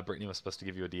Brittany was supposed to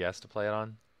give you a DS to play it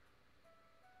on,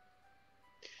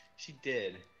 She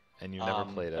did. and you never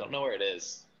played I it. don't know where it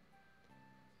is.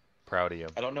 Proud of you.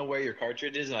 I don't know where your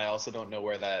cartridge is, and I also don't know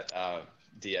where that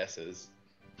DS is.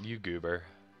 You goober.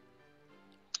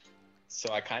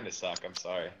 So I kind of suck. I'm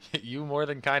sorry. You more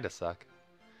than kinda suck.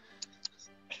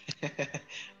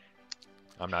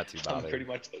 I'm not too I'm bothered. pretty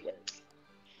much the worst.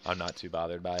 I'm not too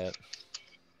bothered by it.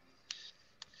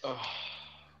 Oh.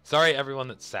 Sorry, everyone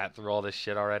that sat through all this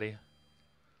shit already.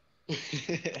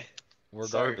 We're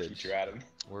Sorry, garbage. Future Adam.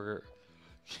 We're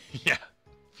yeah,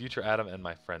 Future Adam and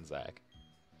my friend Zach.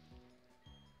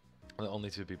 We're the only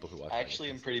two people who watch. I actually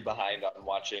am pretty behind on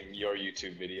watching your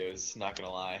YouTube videos. Not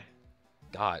gonna lie.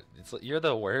 God, you're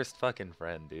the worst fucking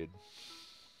friend, dude.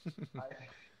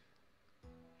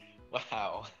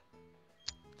 Wow.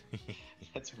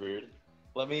 That's rude.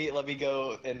 Let me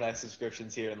go in my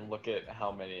subscriptions here and look at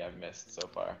how many I've missed so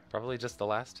far. Probably just the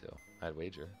last two, I'd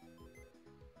wager.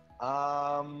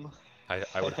 I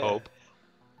would hope.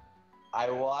 I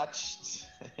watched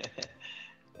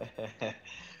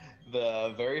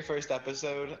the very first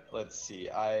episode. Let's see.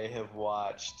 I have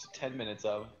watched 10 minutes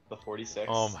of the 46.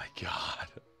 Oh my god.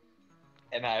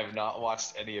 And I have not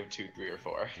watched any of 2, 3, or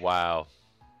 4. Wow.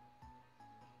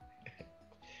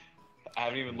 I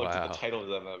haven't even looked at Wow. the title of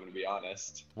them, I'm gonna be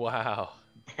honest. Wow.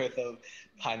 Birth of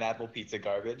Pineapple Pizza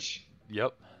Garbage.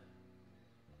 Yep.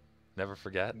 Never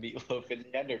forget. Meatloaf in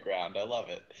the Underground. I love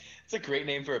it. It's a great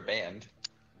name for a band.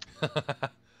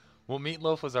 Well,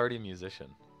 Meatloaf was already a musician,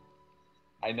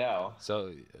 I know.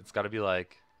 so it's got to be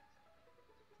like.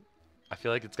 I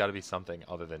feel like it's got to be something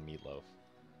other than Meatloaf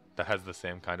that has the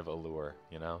same kind of allure,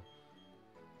 you know?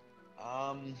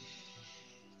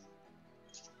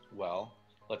 Well,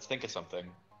 let's think of something.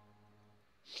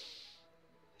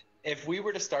 If we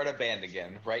were to start a band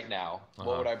again right now,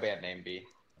 what would our band name be?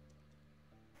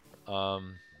 I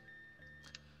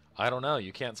don't know.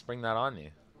 You can't spring that on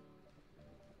me.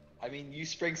 I mean, you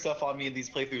spring stuff on me in these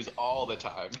playthroughs all the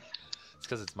time. It's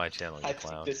because it's my channel, you I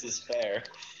clown. think this is fair.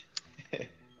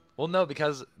 Well, no,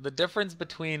 because the difference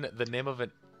between the name of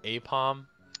an APOM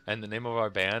and the name of our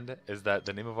band is that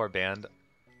the name of our band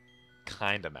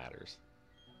kinda matters.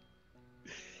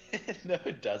 No,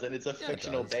 it doesn't. It's a Yeah, it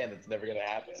fictional does. band that's never gonna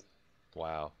happen.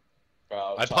 Wow.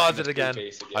 Bro, I talking paused to it again.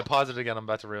 Blueface I paused it again. I'm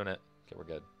about to ruin it. Okay, we're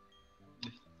good.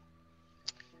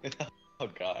 Oh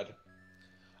God.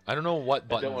 I don't know what I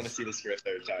buttons. don't want to see this for a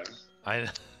third time.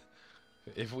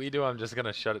 If we do, I'm just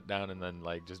gonna shut it down and then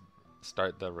like just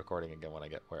start the recording again when I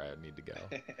get where I need to go.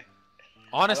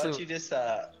 Honestly, Why don't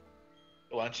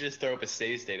you just throw up a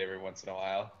save state every once in a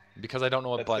while? because I don't know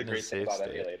what That's the button great is thing save about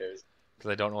state. emulators.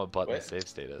 Because I don't know what button the What? save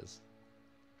state is.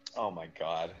 Oh my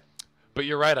God. But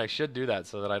you're right. I should do that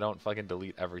so that I don't fucking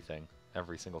delete everything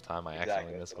every single time I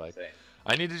accidentally That's what I'm misclick. saying.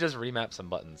 I need to just remap some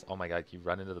buttons. Oh my god, can you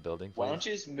run into the building, please? Why don't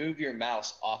you just move your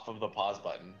mouse off of the pause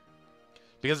button?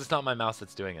 Because it's not my mouse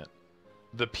that's doing it.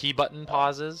 The P button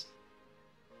pauses.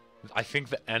 I think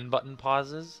the N button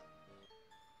pauses.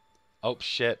 Oh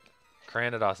shit.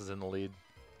 Cranidos is in the lead.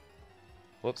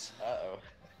 Whoops. Uh-oh.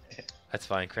 That's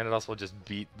fine. Cranidos will just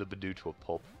beat the Badoo to a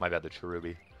pulp. My bad, the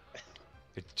Cherubi.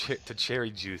 To cherry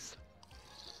juice.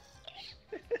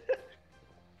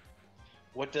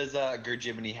 What does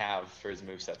Gurjiminy have for his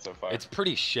moveset so far? It's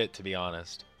pretty shit, to be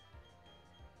honest.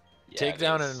 Yeah, it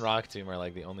Takedown is. and Rock Tomb are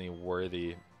like the only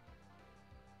worthy.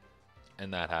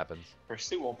 And that happens.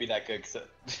 Pursuit won't be that good because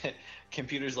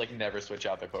computers like never switch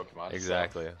out their Pokemon. so-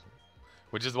 Exactly.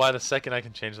 Which is why the second I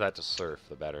can change that to Surf,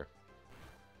 the better.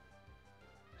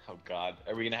 Oh God,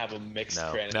 are we gonna have a mixed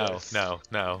No, Cranidos?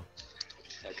 no.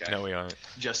 Okay. No, we aren't.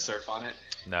 Just surf on it.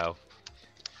 No.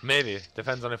 Maybe.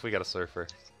 Depends on if we got a Surfer.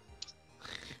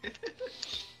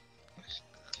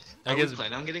 I Are guess we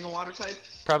planning on getting a water type?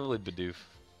 probably Bidoof.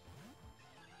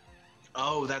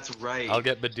 Oh, that's right. I'll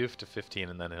get Bidoof to 15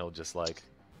 and then he'll just like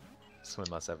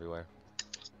swim us everywhere.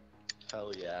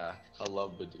 Hell yeah, I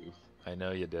love Bidoof. I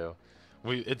know you do.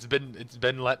 It's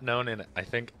been let known in I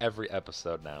think every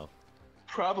episode now.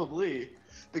 Probably.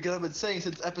 Because I've been saying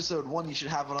since episode 1 you should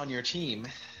have it on your team.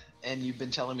 And you've been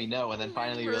telling me no, and then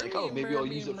finally you're like, oh, maybe I'll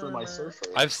use it for my surfer.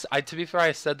 To be fair,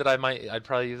 I said that I'd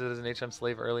probably use it as an HM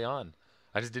slave early on.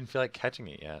 I just didn't feel like catching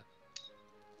it yet.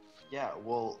 Yeah,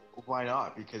 well, why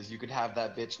not? Because you could have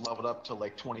that bitch leveled up to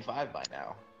like 25 by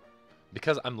now.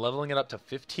 Because I'm leveling it up to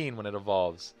 15 when it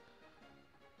evolves.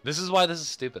 This is why this is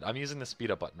stupid. I'm using the speed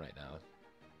up button right now.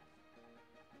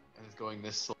 And it's going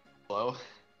this slow?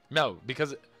 No,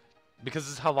 because this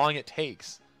is how long it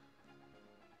takes.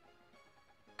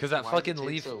 Because that Why fucking does it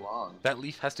take leaf, so long? that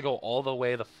leaf has to go all the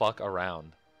way the fuck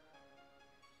around.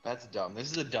 That's dumb. This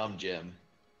is a dumb gym.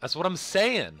 That's what I'm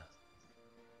saying.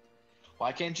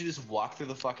 Why can't you just walk through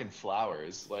the fucking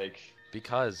flowers? Like,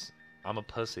 Because I'm a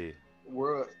pussy.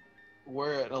 we're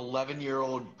an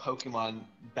 11-year-old Pokemon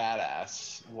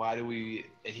badass. Why do we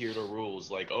adhere to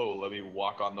rules like, oh, let me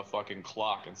walk on the fucking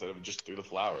clock instead of just through the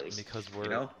flowers? Because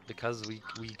because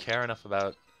we care enough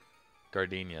about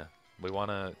Gardenia. We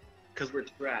wanna Because we're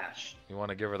trash.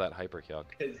 give her that hyper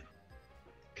kick.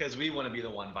 Because we want to be the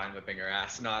one vine whipping her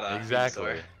ass, not a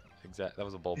Exactly. Venusaur. That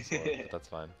was a bold sword, but that's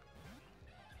fine.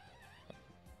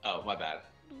 Oh, my bad.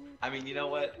 I mean, you know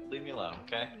what? Leave me alone,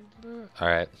 okay? All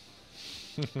right.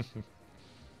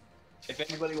 If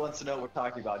anybody wants to know what we're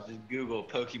talking about, just Google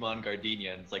Pokemon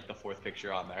Gardenia, and it's like the 4th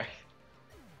picture on there.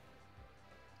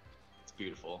 It's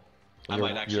beautiful. I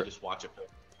might actually just watch it.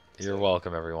 You're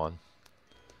welcome, everyone.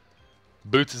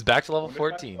 Boots is back to level I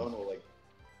wonder if 14. my phone will, like...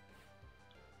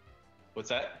 What's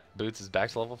that? Boots is back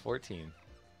to level 14.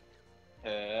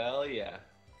 Hell yeah.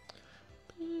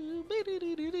 He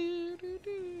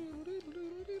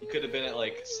could have been at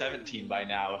like 17 by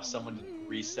now if someone didn't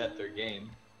reset their game.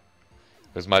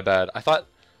 It was my bad. I thought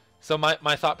so.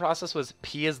 My thought process was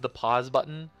P is the pause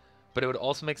button, but it would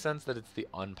also make sense that it's the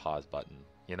unpause button.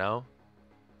 You know?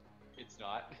 It's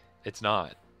not. It's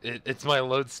not. It's my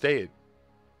load state,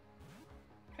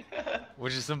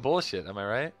 which is some bullshit. Am I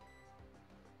right?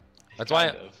 That's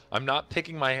why I'm not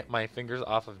picking my fingers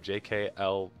off of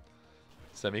JKL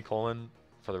semicolon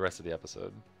for the rest of the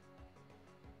episode.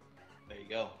 There you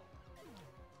go.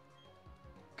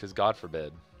 Because God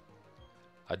forbid,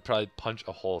 I'd probably punch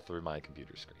a hole through my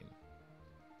computer screen.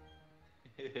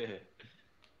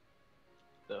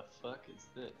 The fuck is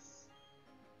this?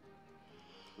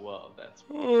 Whoa, that's...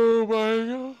 Oh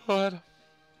my god.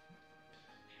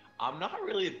 I'm not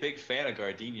really a big fan of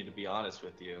Gardenia, to be honest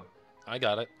with you. I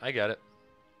got it. I get it.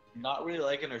 Not really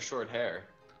liking her short hair.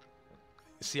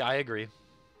 See, I agree.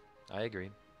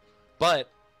 But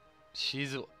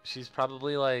she's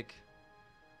probably like,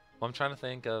 well, I'm trying to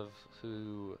think of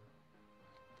who.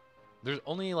 There's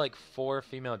only like 4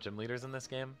 female gym leaders in this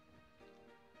game.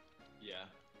 Yeah.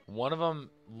 One of them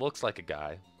looks like a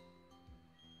guy.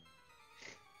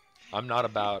 I'm not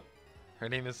about. Her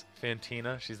name is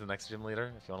Fantina. She's the next gym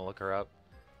leader. If you want to look her up,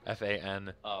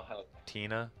 Fan. Oh hell.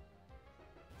 Tina.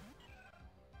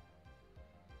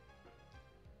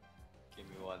 Give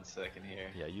me 1 second here.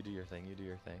 Yeah, you do your thing.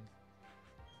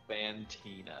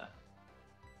 Fantina.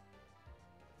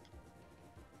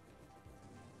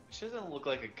 She doesn't look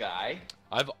like a guy.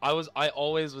 I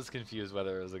always was confused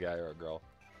whether it was a guy or a girl.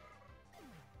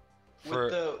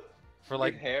 With the for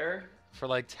like hair. For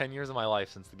like 10 years of my life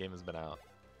since the game has been out,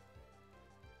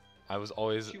 I was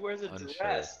always She wears a unsure.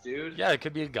 dress, dude. Yeah, it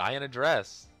could be a guy in a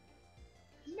dress.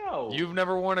 No. You've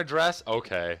never worn a dress?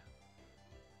 Okay.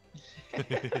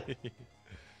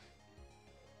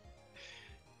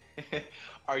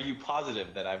 Are you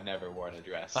positive that I've never worn a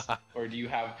dress, or do you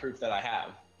have proof that I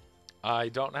have? I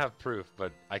don't have proof,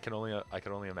 but I can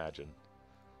only imagine.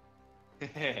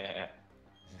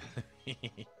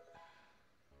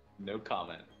 No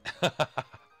comment.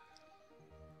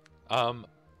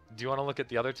 Do you want to look at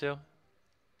the other 2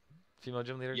 female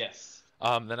gym leaders? Yes.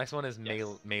 The next one is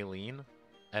Yes. Maylene,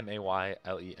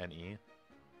 Maylene.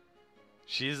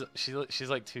 She's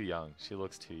like too young. She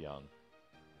looks too young.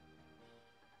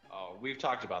 Oh, we've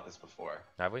talked about this before.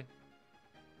 Have we?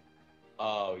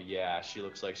 Oh yeah, she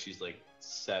looks like she's like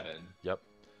 7. Yep.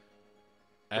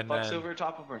 The And fuck's then, over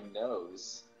top of her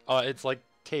nose. it's like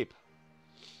tape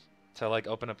to like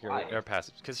open up your Why? air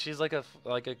passage because she's like a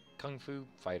kung fu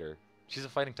fighter. She's a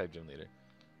fighting type gym leader.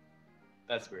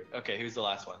 That's weird. Okay, who's the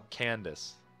last one?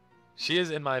 Candace. She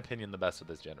is, in my opinion, the best of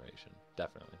this generation.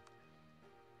 Definitely.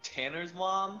 Tanner's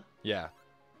mom? Yeah.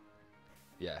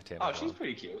 Yeah, Tanner. Oh, she's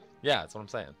pretty cute. Yeah, that's what I'm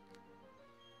saying.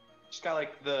 She's got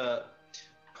like the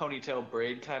ponytail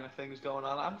braid kind of things going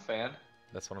on. I'm a fan.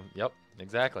 That's what I'm. Yep,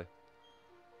 exactly.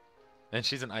 And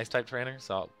she's an ice type trainer,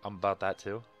 so I'm about that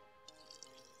too.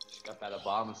 She's got that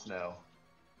Obama snow.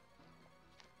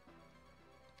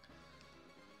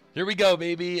 Here we go,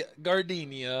 baby.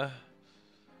 Gardenia.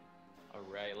 All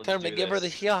right, let's Time do to give her the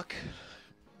this. yuck.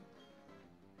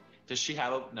 Does she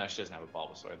have a? No, she doesn't have a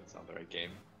Bulbasaur. That's not the right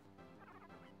game.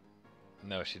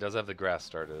 No, she does have the grass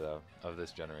starter, though, of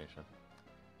this generation.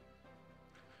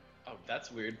 Oh,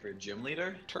 that's weird for a gym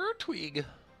leader. Turtwig.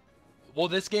 Well,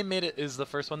 this game is the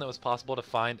first one that was possible to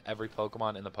find every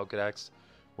Pokemon in the Pokedex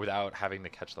without having to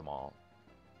catch them all.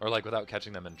 Or, like, without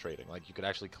catching them and trading. Like, you could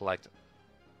actually collect,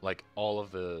 like, all of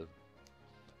the...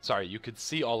 Sorry, you could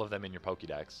see all of them in your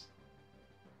Pokedex.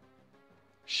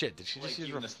 Shit, did she just use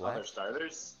even Reflect? other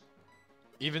starters?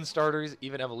 Even starters,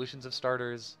 even evolutions of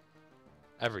starters,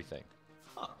 everything.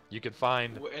 Huh. You could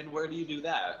find... And where do you do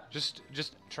that? Just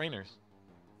trainers.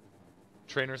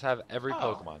 Trainers have every Oh.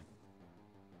 Pokemon.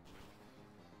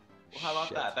 Well, how about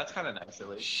Shit. that? That's kind of nice, at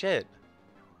least. Shit.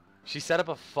 She set up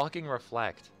a fucking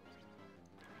Reflect.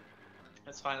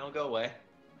 That's fine. It'll go away.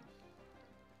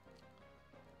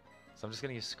 So I'm just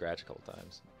gonna use Scratch a couple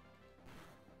times.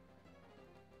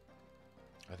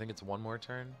 I think it's one more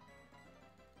turn.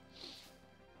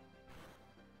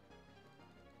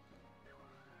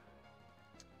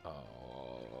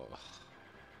 Oh.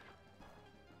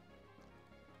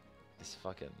 This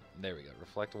fucking... There we go.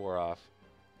 Reflect wore off.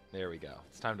 There we go.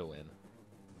 It's time to win.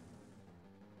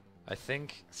 I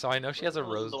think... So I know she has a Flame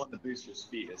Wheel rose... isn't the one that boosts your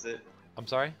speed, is it? I'm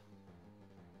sorry?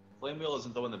 Flame Wheel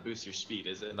isn't the one that boosts your speed,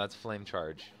 is it? And that's Flame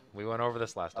Charge. We went over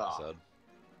this last Oh. episode.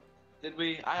 Did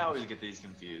we? I always get these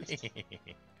confused.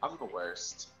 I'm the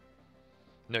worst.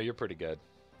 No, you're pretty good.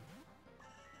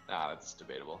 Nah, that's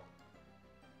debatable.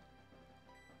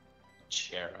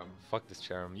 Cherum. Fuck this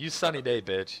Cherum. Use Sunny Day,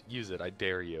 bitch. Use it. I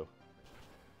dare you.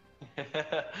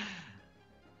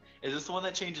 Is this the one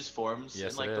that changes forms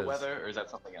Yes, in like it the is. weather, or is that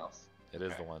something else? It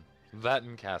is Okay. the one. That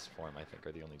and Cast Form, I think,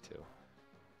 are the only two.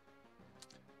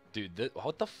 Dude,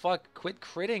 what the fuck? Quit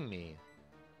critting me.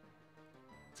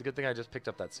 It's a good thing I just picked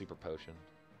up that Super Potion.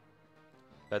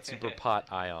 That Super Pot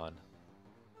Ion.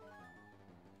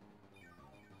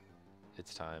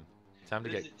 It's time. Time to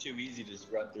Is get... it too easy to just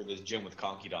run through this gym with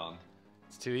Conky Dong?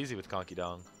 It's too easy with Conky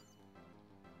Dong.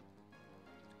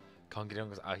 Conky Dong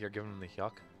was out here giving him the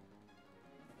yuck.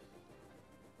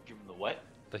 Give him the what?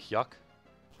 The yuck.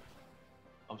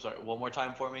 I'm sorry, one more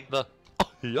time for me? The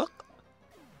yuck.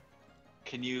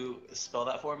 Can you spell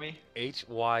that for me?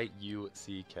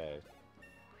 Hyuck.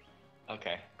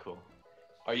 Okay, cool.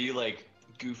 Are you like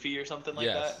Goofy or something like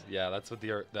Yes, that? yeah, that's what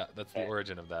that's the Okay.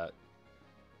 origin of that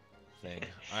thing.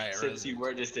 All right, Since you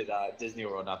were just at Disney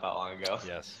World not that long ago.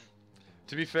 Yes.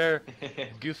 To be fair,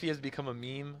 Goofy has become a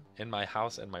meme in my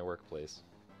house and my workplace.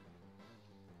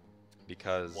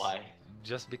 Because Why?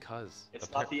 Just because.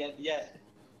 It's not the end yet.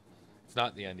 It's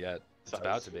not the end yet. It's Sorry,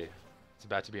 about to Steve. be. It's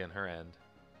about to be in her end.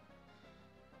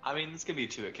 I mean, it's gonna be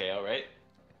 2 at KO, right?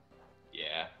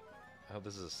 Yeah. I hope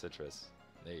this is a citrus.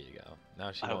 There you go.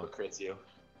 Now she I hope won't. it crits you.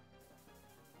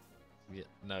 Yeah,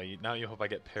 no, now you hope I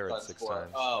get parrot Plus 6 4.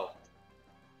 times. Oh.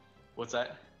 What's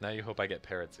that? Now you hope I get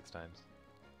parrot 6 times.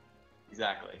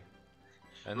 Exactly.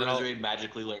 And then I'll Rosary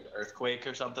magically learned Earthquake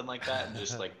or something like that and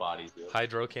just like bodies you.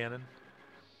 Hydro Cannon.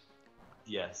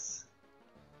 Yes.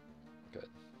 Good.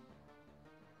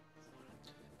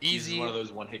 He's Easy. one of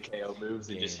those one-hit KO moves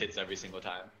that just game. hits every single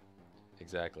time.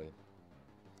 Exactly.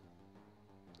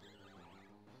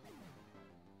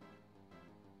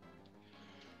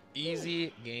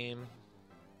 Easy game.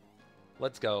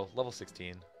 Let's go. Level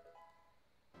 16.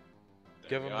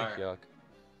 Give we him are. the yuck.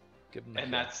 Give him the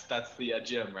And yuck. that's the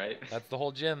gym, right? That's the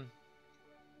whole gym.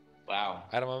 Wow.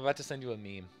 Adam, I'm about to send you a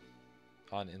meme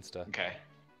on Insta. Okay.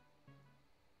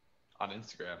 On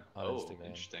Instagram. On oh, Instagram.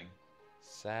 interesting.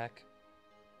 Sack.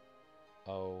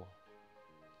 Oh.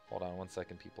 Hold on 1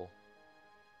 second, people.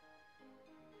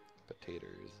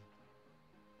 Potatoes.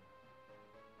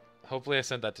 Hopefully I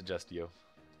sent that to just you.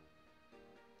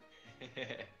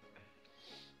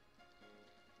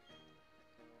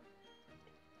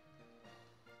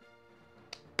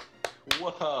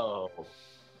 Whoa.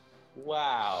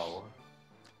 Wow.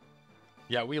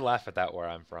 Yeah, we laugh at that where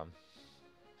I'm from.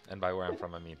 And by where I'm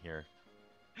from, I mean here.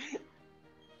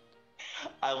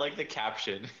 I like the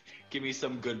caption. Give me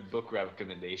some good book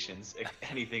recommendations.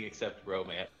 Anything except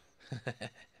romance.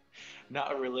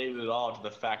 Not related at all to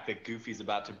the fact that Goofy's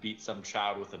about to beat some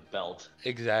child with a belt.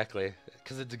 Exactly.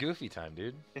 Because it's Goofy time,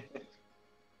 dude.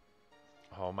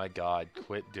 Oh my god,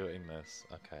 quit doing this.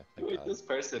 Okay, Who thank is god. this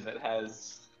person that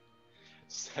has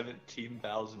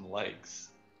 17,000 likes?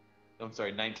 I'm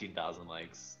sorry, 19,000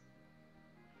 likes.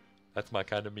 That's my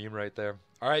kind of meme right there.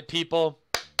 Alright, people.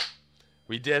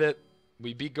 We did it.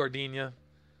 We beat Gardenia.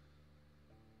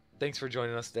 Thanks for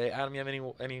joining us today. Adam, you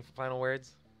have any final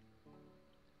words?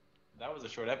 That was a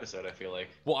short episode, I feel like.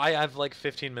 Well, I have like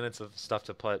 15 minutes of stuff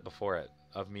to put before it,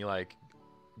 of me like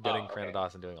getting Oh, okay.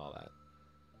 Cranidos and doing all that.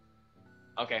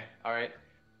 Okay, all right.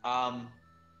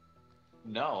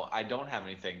 No, I don't have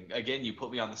anything. Again, you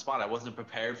put me on the spot. I wasn't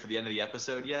prepared for the end of the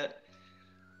episode yet.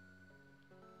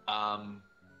 Yeah,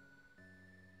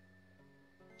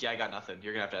 I got nothing.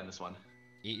 You're gonna have to end this one.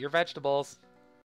 Eat your vegetables.